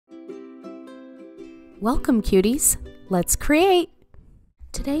Welcome, cuties. Let's create.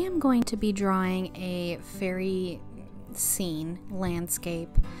 Today I'm going to be drawing a fairy scene, landscape,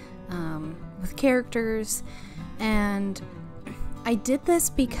 with characters, and I did this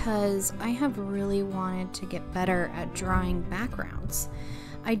because I have really wanted to get better at drawing backgrounds.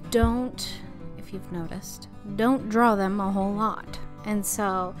 I don't, if you've noticed, don't draw them a whole lot. And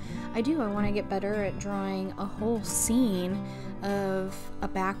so I want to get better at drawing a whole scene of a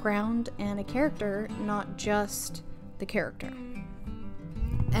background and a character, not just the character.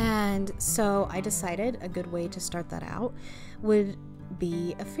 And so I decided a good way to start that out would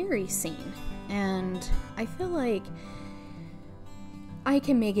be a fairy scene. And I feel like I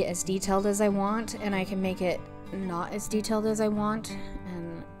can make it as detailed as I want, and I can make it not as detailed as I want.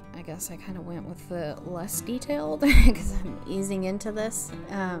 And I guess I kind of went with the less detailed because I'm easing into this.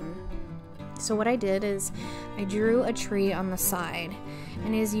 So what I did is I drew a tree on the side,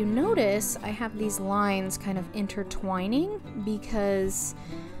 and as you notice, I have these lines kind of intertwining because,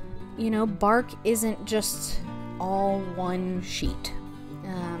 you know, bark isn't just all one sheet.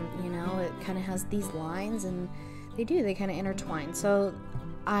 It kind of has these lines, and they kind of intertwine. So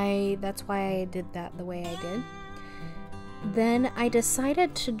that's why I did that the way I did. Then I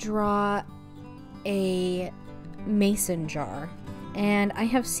decided to draw a mason jar. And I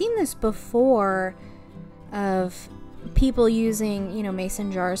have seen this before of people using,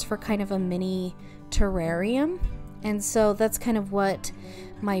 mason jars for kind of a mini terrarium. And so that's kind of what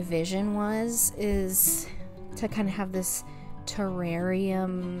my vision was, is to kind of have this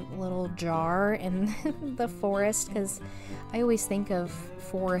terrarium little jar in the forest, because I always think of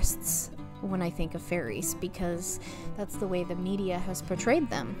forests when I think of fairies, because that's the way the media has portrayed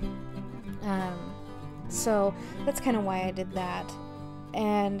them. So that's kind of why I did that.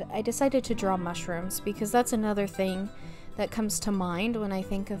 And I decided to draw mushrooms because that's another thing that comes to mind when I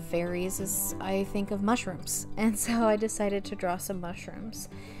think of fairies, is I think of mushrooms. And so I decided to draw some mushrooms.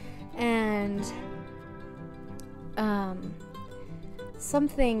 And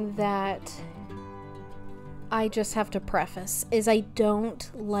something that I just have to preface is I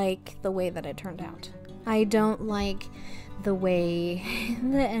don't like the way that it turned out. I don't like the way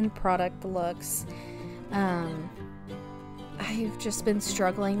the end product looks. I've just been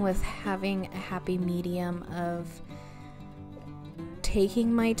struggling with having a happy medium of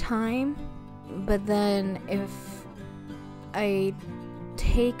taking my time, but then if I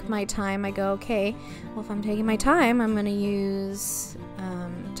take my time, I go, okay, well, if I'm taking my time, I'm going to use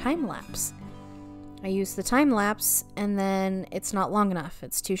time lapse. I use the time lapse, and then it's not long enough,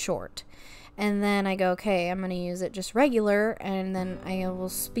 it's too short. And then I go, okay, I'm going to use it just regular, and then I will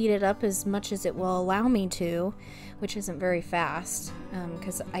speed it up as much as it will allow me to, which isn't very fast,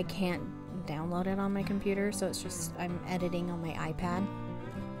 because I can't download it on my computer, so it's just, I'm editing on my iPad.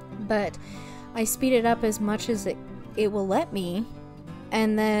 But I speed it up as much as it will let me,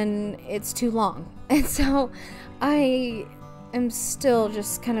 and then it's too long. And so I am still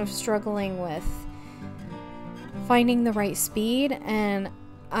just kind of struggling with finding the right speed, and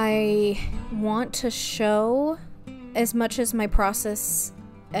I want to show as much as my process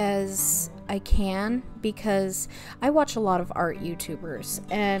as I can, because I watch a lot of art YouTubers,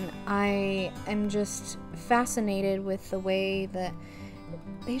 and I am just fascinated with the way that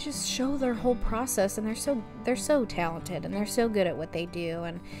they just show their whole process, and they're so talented, and they're so good at what they do.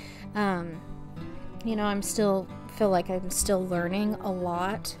 And I'm still feel like I'm still learning a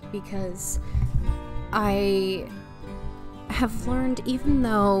lot, because I have learned, even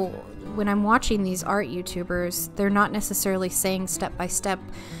though when I'm watching these art YouTubers, they're not necessarily saying step by step,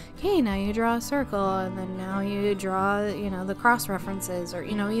 okay, now you draw a circle, and then now you draw, the cross references, or,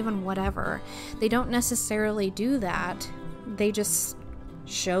 even whatever. They don't necessarily do that. They just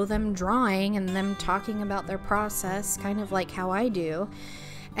show them drawing and them talking about their process, kind of like how I do.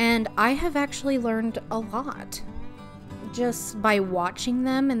 And I have actually learned a lot just by watching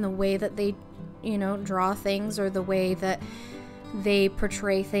them, and the way that they draw things, or the way that they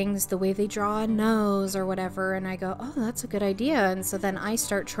portray things, the way they draw a nose or whatever, and I go, oh, that's a good idea. And so then I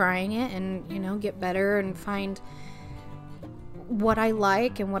start trying it and get better and find what I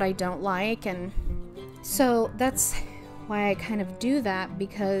like and what I don't like. And so that's why I kind of do that,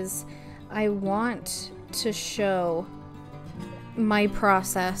 because I want to show my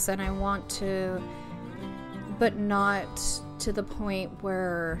process, and I want to, but not to the point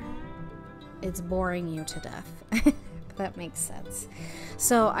where it's boring you to death. If that makes sense.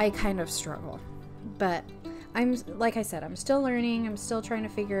 So I kind of struggle, but like I said, I'm still learning, I'm still trying to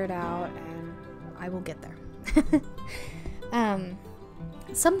figure it out, and I will get there.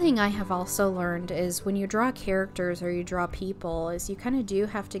 Something I have also learned is when you draw characters or you draw people is you kind of do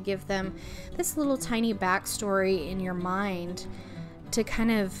have to give them this little tiny backstory in your mind to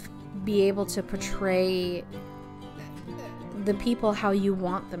kind of be able to portray the people how you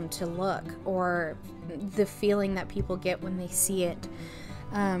want them to look, or the feeling that people get when they see it.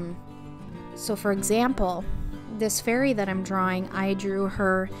 So for example, this fairy that I'm drawing, I drew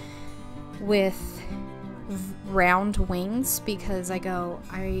her with round wings because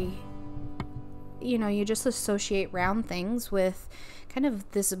you just associate round things with kind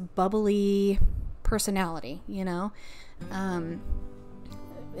of this bubbly personality,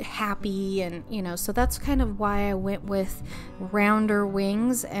 happy, and so that's kind of why I went with rounder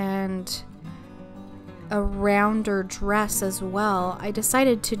wings and a rounder dress as well. I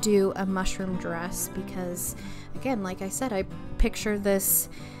decided to do a mushroom dress because, again, like I said, I picture this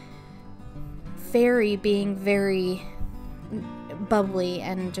fairy being very bubbly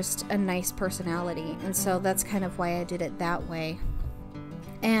and just a nice personality, and so that's kind of why I did it that way.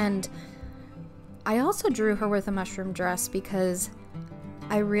 And I also drew her with a mushroom dress because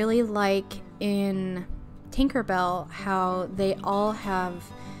I really like in Tinkerbell how they all have,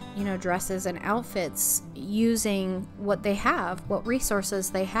 dresses and outfits using what they have, what resources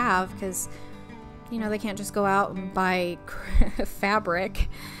they have, because, they can't just go out and buy fabric,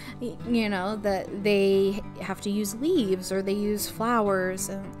 that they have to use leaves or they use flowers,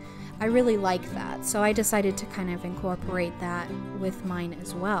 and I really like that. So I decided to kind of incorporate that with mine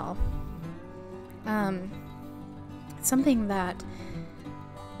as well. Something that,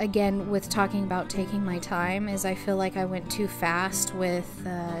 again, with talking about taking my time, is I feel like I went too fast with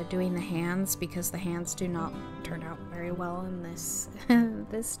doing the hands, because the hands do not turn out very well in this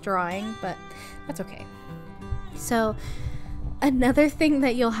this drawing, but that's okay. So another thing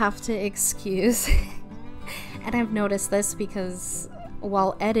that you'll have to excuse, and I've noticed this because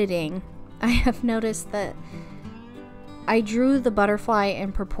while editing, I have noticed that I drew the butterfly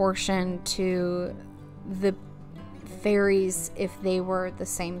in proportion to the fairies if they were the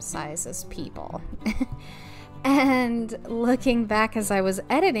same size as people. And looking back as I was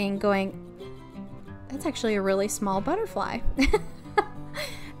editing, going, that's actually a really small butterfly.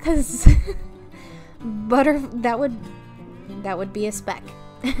 Because that would be a speck.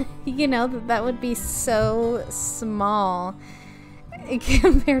 That would be so small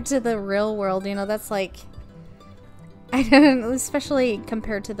compared to the real world. That's like, I don't know, especially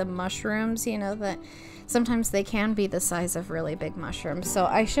compared to the mushrooms, that sometimes they can be the size of really big mushrooms. So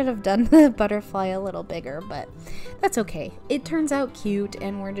I should have done the butterfly a little bigger, but that's okay. It turns out cute,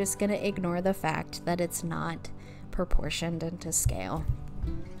 and we're just gonna ignore the fact that it's not proportioned into scale.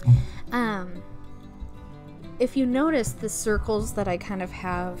 If you notice the circles that I kind of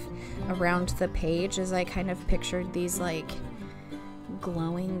have around the page, as I kind of pictured these like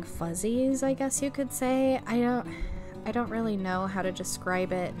glowing fuzzies, I guess you could say. I don't really know how to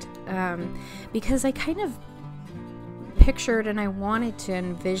describe it, because I kind of pictured and I wanted to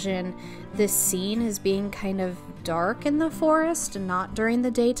envision this scene as being kind of dark in the forest and not during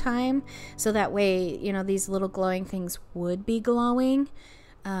the daytime, so that way, these little glowing things would be glowing.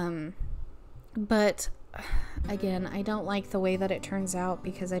 But again, I don't like the way that it turns out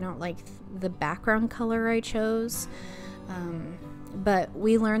because I don't like the background color I chose. But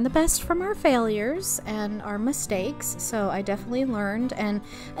we learn the best from our failures and our mistakes, so I definitely learned. And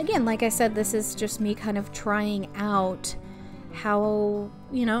again, like I said, this is just me kind of trying out how,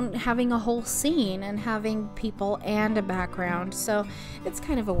 having a whole scene and having people and a background, so it's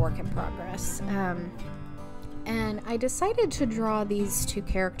kind of a work in progress. And I decided to draw these two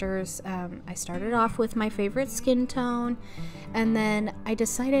characters. I started off with my favorite skin tone, and then I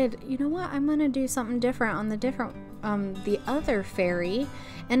decided, I'm gonna do something different on the other fairy,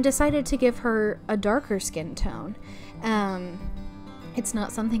 and decided to give her a darker skin tone. It's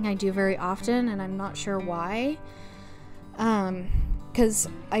not something I do very often, and I'm not sure why. Because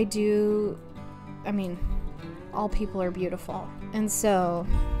all people are beautiful, and so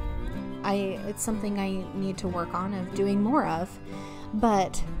it's something I need to work on of doing more of.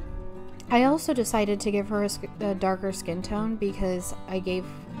 But I also decided to give her a darker skin tone because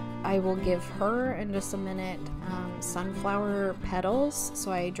I will give her in just a minute sunflower petals,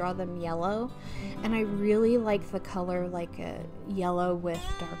 so I draw them yellow, and I really like the color like a yellow with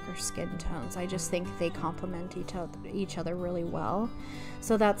darker skin tones. I just think they complement each other really well,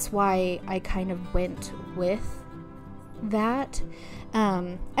 so that's why I kind of went with that.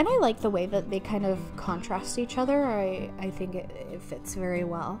 And I like the way that they kind of contrast each other. I think it fits very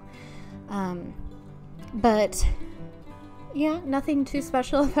well. But yeah, nothing too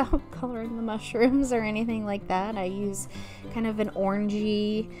special about coloring the mushrooms or anything like that. I use kind of an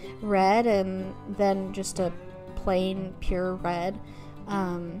orangey red and then just a plain pure red.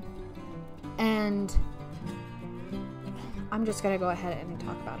 And I'm just going to go ahead and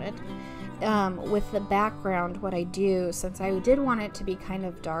talk about it. With the background, what I do, since I did want it to be kind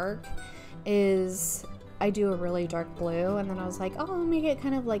of dark, is I do a really dark blue, and then I was like, oh, I'll make it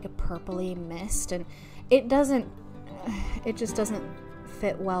kind of like a purpley mist, and it just doesn't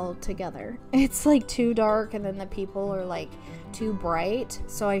fit well together. It's like too dark, and then the people are like too bright,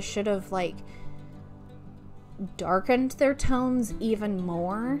 so I should have like darkened their tones even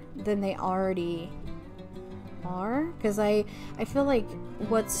more than they already are, because I feel like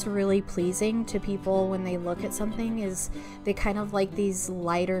what's really pleasing to people when they look at something is they kind of like these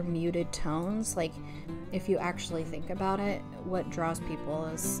lighter muted tones. Like, if you actually think about it, what draws people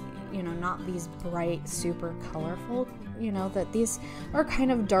is, you know, not these bright super colorful, you know, that these are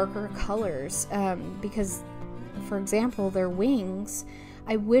kind of darker colors, because for example their wings,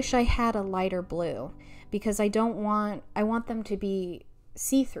 I wish I had a lighter blue, because I want them to be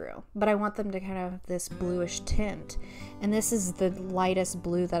see-through, but I want them to kind of have this bluish tint, and this is the lightest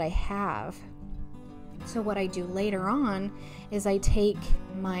blue that I have. So what I do later on is I take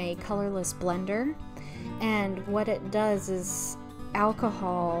my colorless blender, and what it does is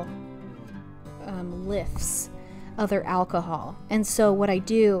alcohol lifts other alcohol, and so what I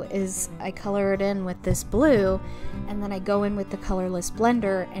do is I color it in with this blue, and then I go in with the colorless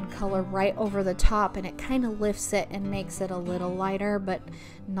blender and color right over the top, and it kind of lifts it and makes it a little lighter, but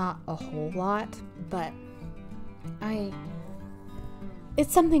not a whole lot. But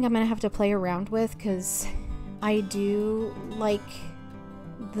it's something I'm gonna have to play around with, because I do like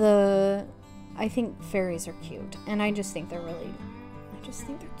I think fairies are cute, and I just think they're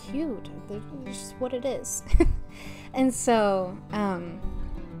cute. They're just what it is. And so,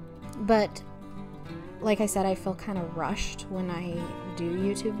 but like I said, I feel kind of rushed when I do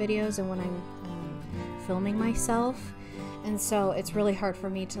YouTube videos and when I'm filming myself. And so it's really hard for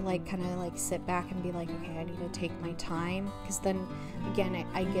me to like kind of like sit back and be like, okay, I need to take my time, because then again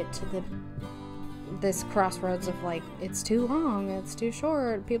I get to this crossroads of like, it's too long, it's too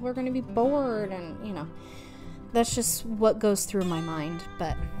short, people are going to be bored, and you know, that's just what goes through my mind.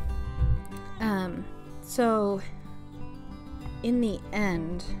 But so in the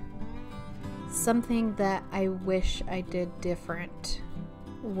end, something that I wish I did different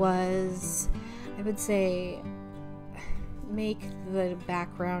was, I would say, make the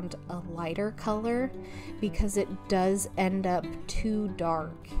background a lighter color, because it does end up too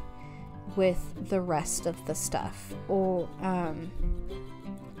dark with the rest of the stuff, or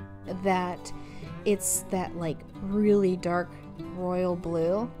that it's that like really dark royal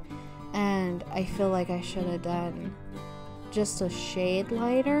blue, and I feel like I should have done just a shade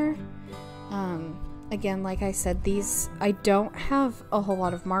lighter. Again, like I said, I don't have a whole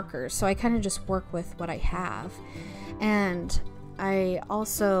lot of markers, so I kind of just work with what I have. And I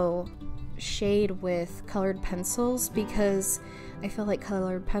also shade with colored pencils, because I feel like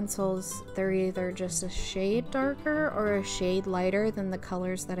colored pencils, they're either just a shade darker or a shade lighter than the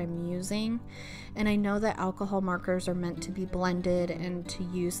colors that I'm using. And I know that alcohol markers are meant to be blended and to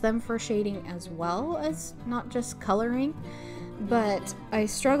use them for shading as well as not just coloring. But I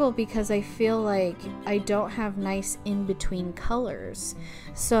struggle because I feel like I don't have nice in-between colors.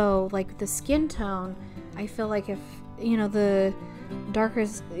 So like the skin tone, I feel like if, you know, the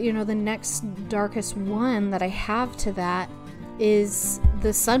darkest, you know, the next darkest one that I have to that is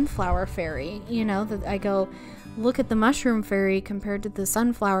the sunflower fairy. You know, that I go, look at the mushroom fairy compared to the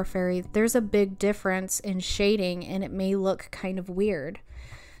sunflower fairy. There's a big difference in shading, and it may look kind of weird.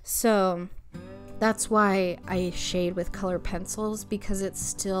 So that's why I shade with color pencils, because it's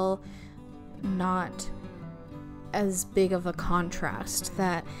still not as big of a contrast,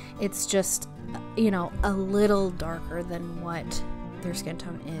 that it's just, you know, a little darker than what their skin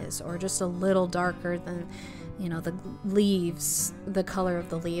tone is, or just a little darker than, you know, the leaves, the color of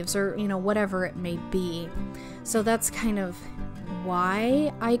the leaves, or, you know, whatever it may be. So that's kind of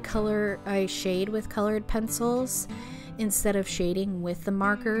why I shade with colored pencils instead of shading with the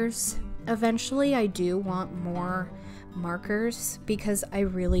markers. Eventually I do want more markers, because I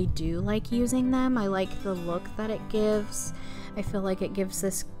really do like using them. I like the look that it gives. I feel like it gives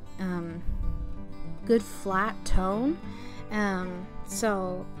this good flat tone.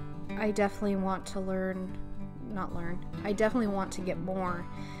 So I definitely want to I definitely want to get more,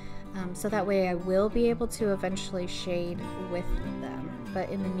 so that way I will be able to eventually shade with them. But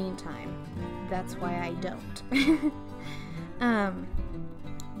in the meantime, that's why I don't.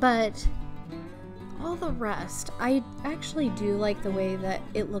 But all the rest, I actually do like the way that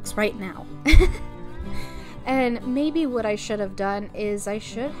it looks right now. And maybe what I should have done is I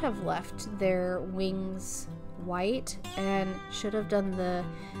should have left their wings white and should have done the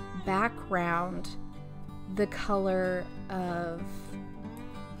background the color of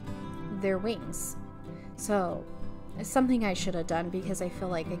their wings. So it's something I should have done because I feel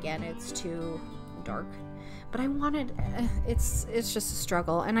like, again, it's too dark. But I wanted, it's just a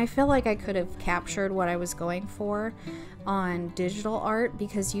struggle, and I feel like I could have captured what I was going for on digital art,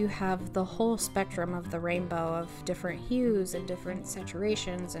 because you have the whole spectrum of the rainbow of different hues and different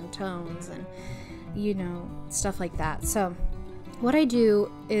saturations and tones and, you know, stuff like that. So what I do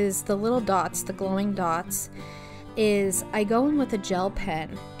is the little dots, the glowing dots, is I go in with a gel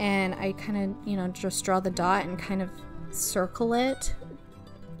pen and I kind of, you know, just draw the dot and kind of circle it,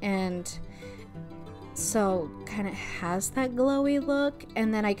 and so kind of has that glowy look,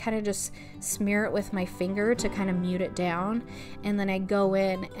 and then I kind of just smear it with my finger to kind of mute it down, and then I go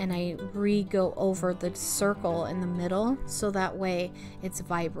in and I go over the circle in the middle so that way it's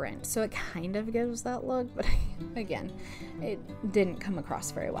vibrant, so it kind of gives that look, but again, it didn't come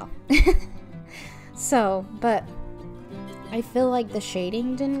across very well. So, but I feel like the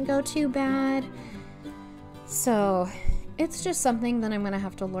shading didn't go too bad, so it's just something that I'm gonna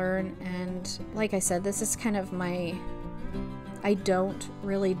have to learn. And like I said, this is kind of my, I don't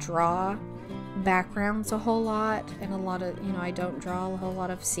really draw backgrounds a whole lot, and a lot of, you know, I don't draw a whole lot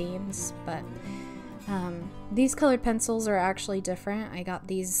of scenes, but these colored pencils are actually different. I got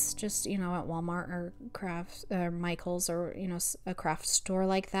these just, you know, at Walmart or Crafts or Michael's, or, you know, a craft store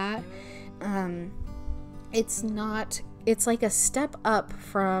like that. It's like a step up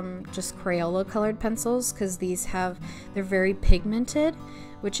from just Crayola colored pencils, because these they're very pigmented,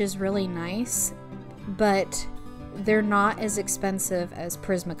 which is really nice, but they're not as expensive as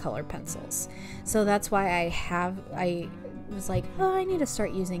Prismacolor pencils. So that's why I was like, oh, I need to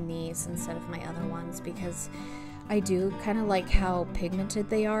start using these instead of my other ones, because I do kind of like how pigmented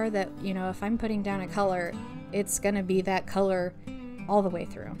they are, that, you know, if I'm putting down a color, it's gonna be that color all the way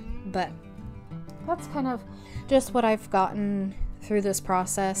through. But that's kind of just what I've gotten through this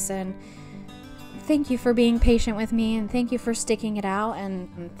process, and thank you for being patient with me, and thank you for sticking it out,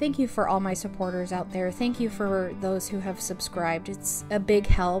 and thank you for all my supporters out there. Thank you for those who have subscribed. It's a big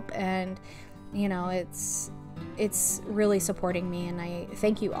help, and, you know, it's really supporting me, and I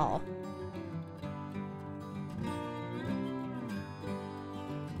thank you all.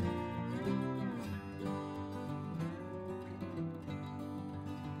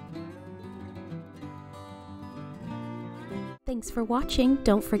 Thanks for watching.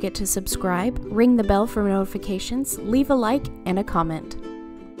 Don't forget to subscribe, ring the bell for notifications, leave a like and a comment.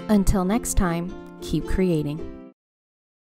 Until next time, keep creating.